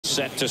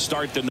set to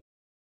start the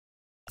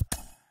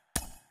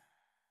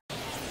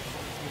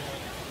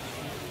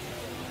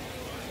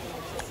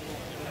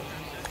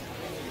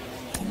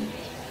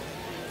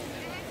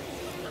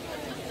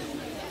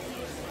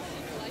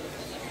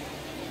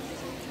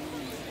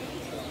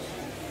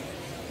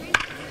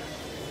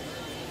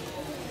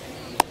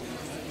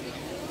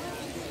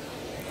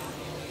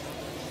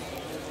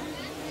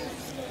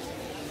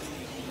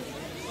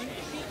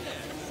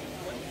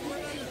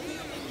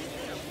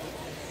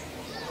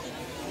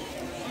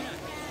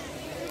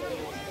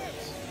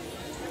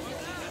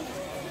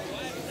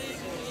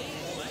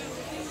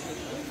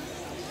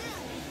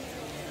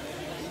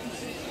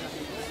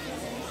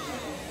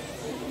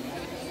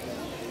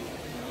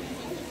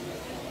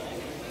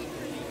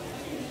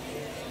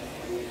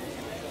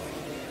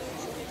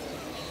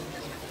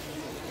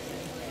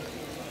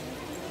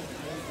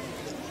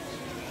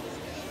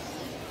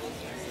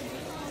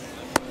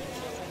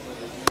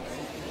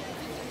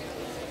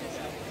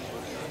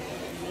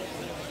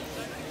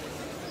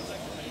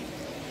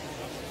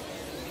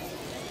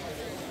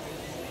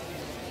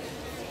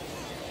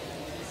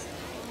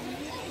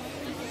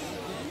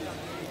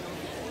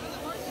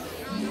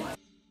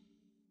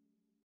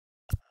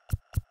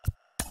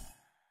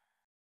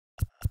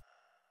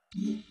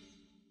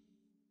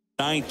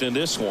ninth in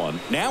this one.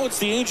 Now it's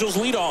the Angels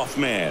leadoff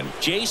man,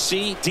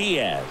 J.C.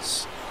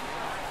 Diaz.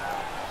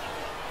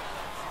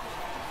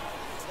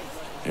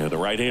 And the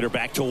right-hander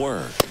back to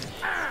work.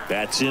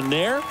 That's in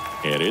there,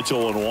 and it's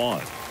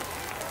 0-1.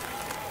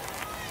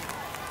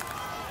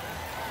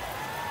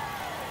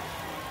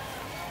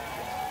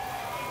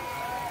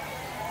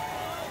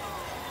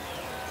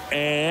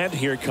 And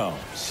here it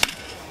comes.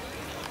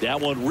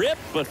 That one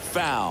ripped, but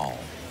foul.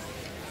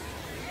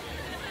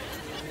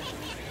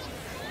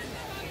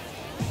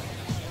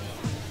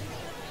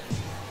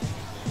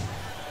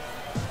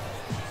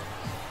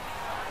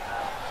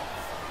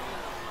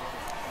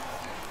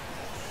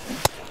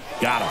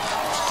 Got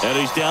him. And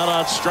he's down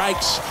on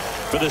strikes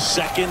for the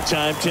second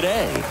time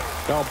today.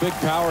 Well, big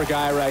power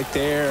guy right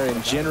there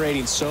and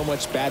generating so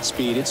much bat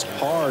speed. It's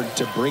hard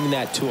to bring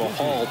that to a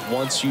halt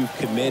once you've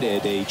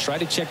committed. He tried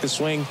to check the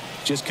swing,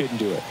 just couldn't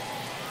do it.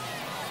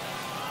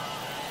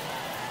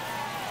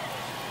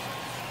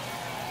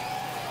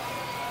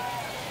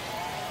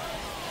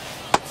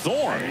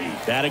 Thorne,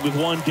 batting with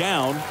one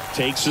down,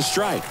 takes a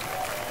strike.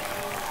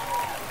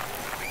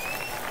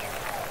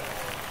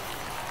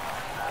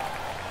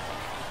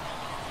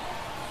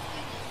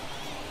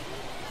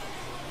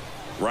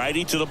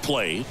 Righty to the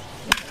plate.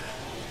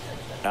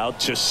 Out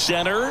to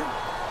center.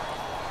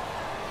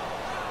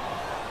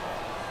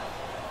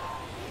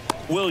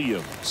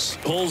 Williams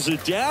pulls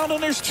it down,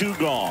 and there's two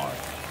gone.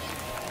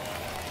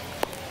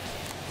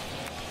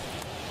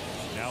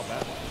 Now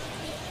back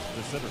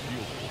the center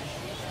fielder.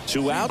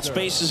 Two out,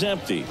 space is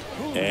empty.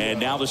 And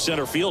now the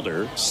center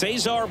fielder,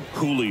 Cesar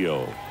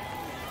Julio.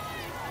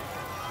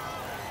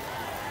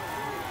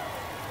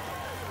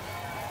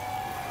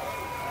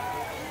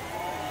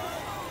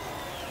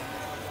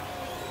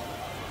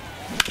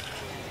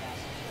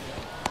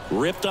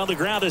 Ripped on the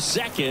ground to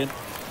second.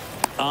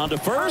 On to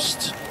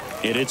first.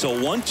 And it's a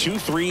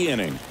 1-2-3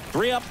 inning.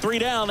 3 up, 3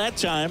 down that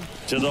time.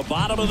 To the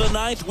bottom of the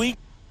ninth we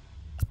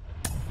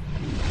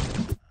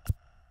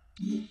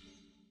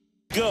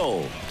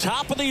go.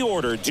 Top of the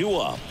order, due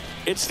up.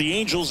 It's the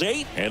Angels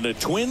 8 and the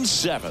Twins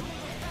 7.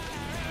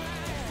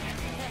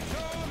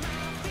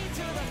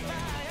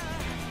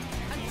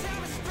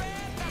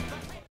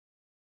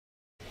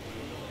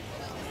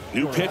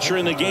 New pitcher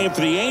in the game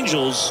for the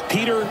Angels,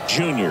 Peter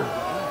Jr.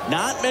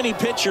 Not many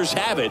pitchers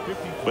have it,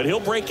 but he'll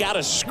break out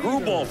a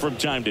screwball from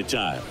time to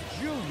time.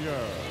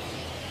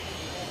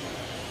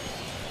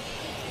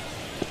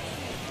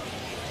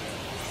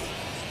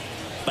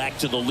 Back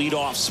to the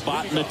leadoff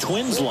spot in the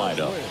Twins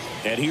lineup.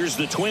 And here's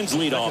the Twins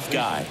leadoff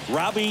guy,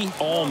 Robbie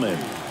Allman.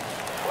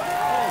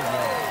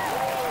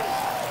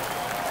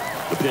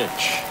 The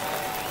pitch.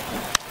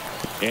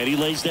 And he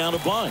lays down a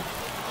bunt.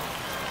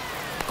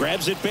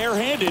 Grabs it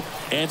barehanded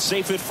and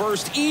safe at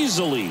first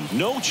easily.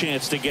 No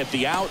chance to get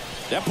the out.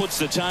 That puts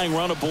the tying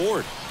run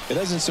aboard. It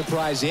doesn't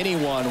surprise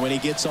anyone when he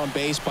gets on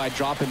base by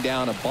dropping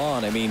down a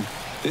bunt. I mean,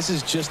 this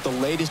is just the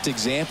latest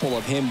example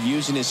of him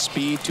using his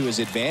speed to his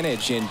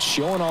advantage and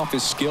showing off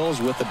his skills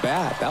with the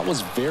bat. That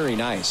was very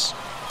nice.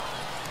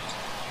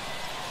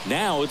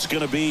 Now it's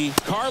going to be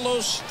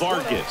Carlos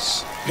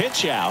Vargas.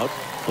 Pitch out,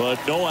 but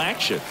no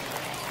action.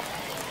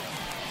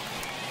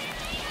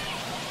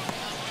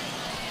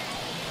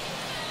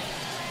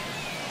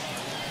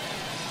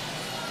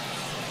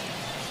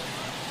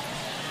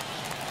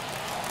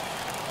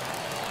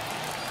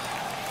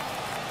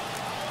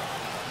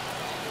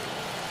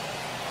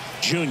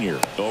 Jr.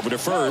 over to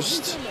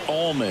first.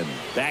 Allman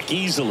back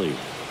easily.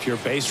 If you're a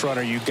base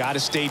runner, you got to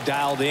stay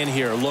dialed in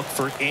here. Look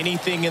for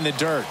anything in the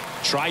dirt.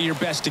 Try your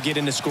best to get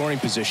into scoring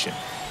position.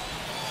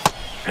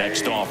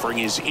 Next offering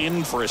is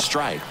in for a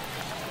strike.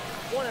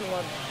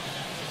 1-1.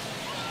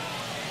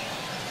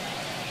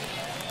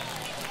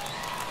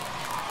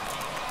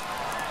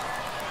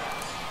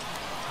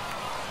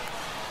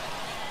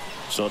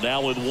 So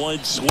now with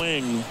one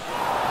swing,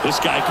 this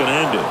guy could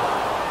end it.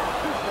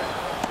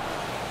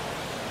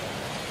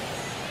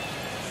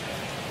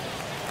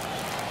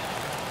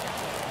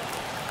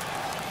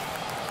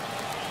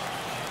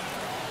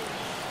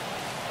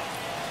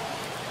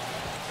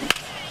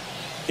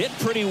 Hit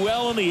pretty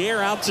well in the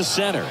air out to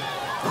center.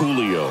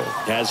 Julio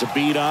has a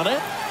beat on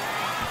it.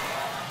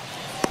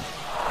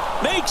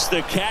 Makes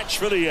the catch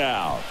for the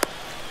out.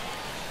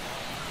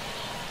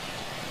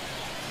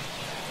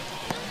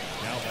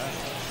 Now back,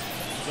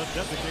 the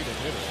designated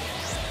hitter,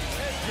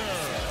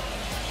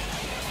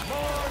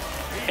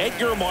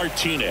 Edgar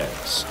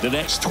Martinez, the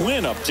next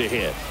twin up to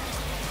hit.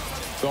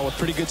 Well, with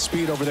pretty good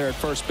speed over there at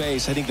first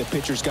base, I think the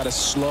pitcher's got to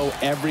slow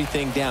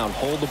everything down.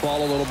 Hold the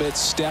ball a little bit,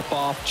 step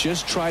off,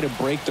 just try to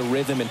break the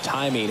rhythm and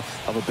timing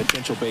of a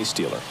potential base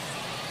stealer.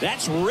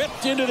 That's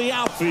ripped into the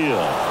outfield.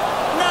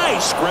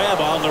 Nice grab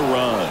on the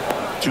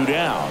run. 2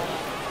 down.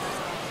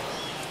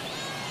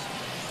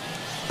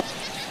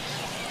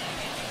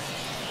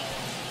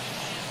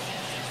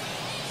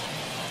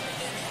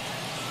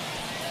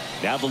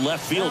 Now the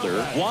left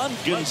fielder, Juan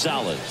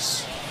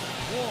Gonzalez.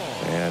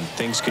 And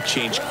things could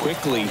change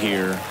quickly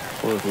here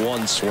with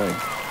one swing.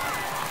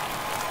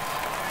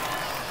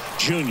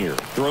 Junior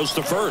throws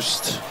to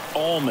first.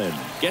 Allman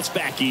gets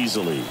back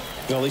easily.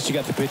 Well, at least you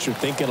got the pitcher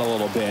thinking a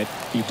little bit.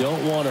 You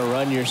don't want to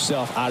run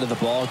yourself out of the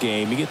ball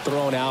game. You get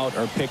thrown out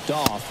or picked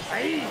off,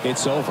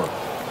 it's over.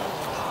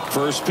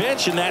 First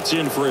pitch, and that's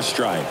in for a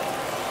strike.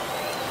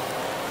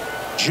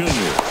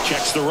 Junior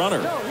checks the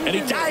runner, and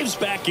he dives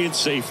back in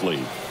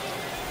safely.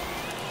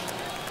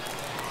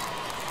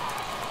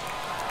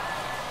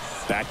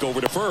 Back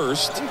over to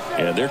first,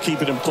 and they're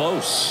keeping him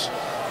close.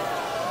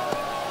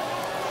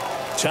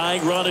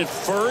 Tying run at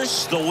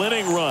first, the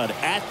winning run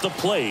at the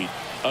plate.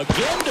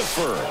 Again to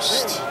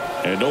first.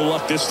 And no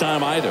luck this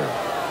time either.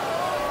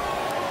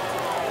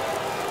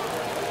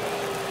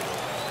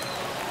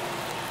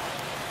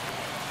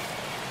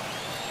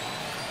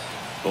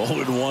 Oh,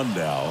 and 1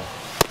 now.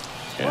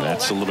 And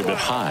that's a little bit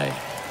high.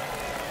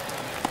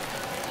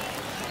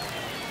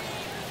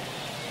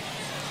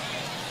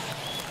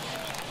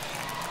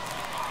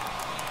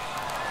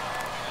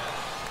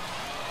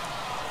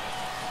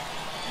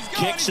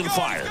 Kicks and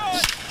fires.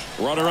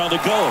 Runner on the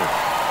go.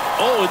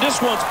 Oh, and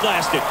this one's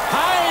blasted.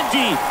 High and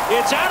deep.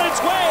 It's on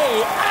its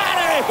way. Out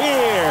of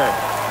here.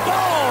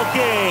 Ball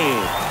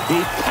game.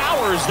 He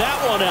powers that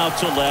one out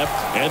to left,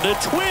 and the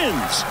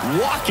Twins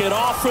walk it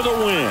off for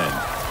the win.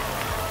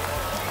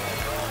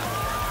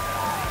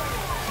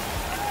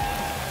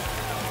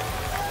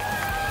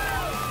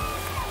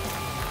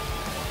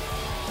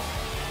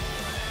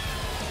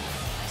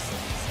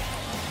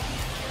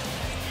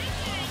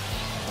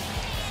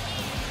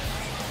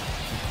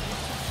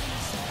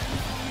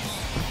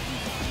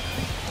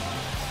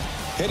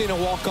 Hitting a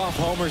walk-off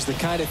homer is the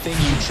kind of thing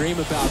you dream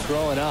about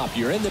growing up.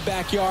 You're in the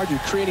backyard, you're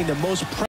creating the most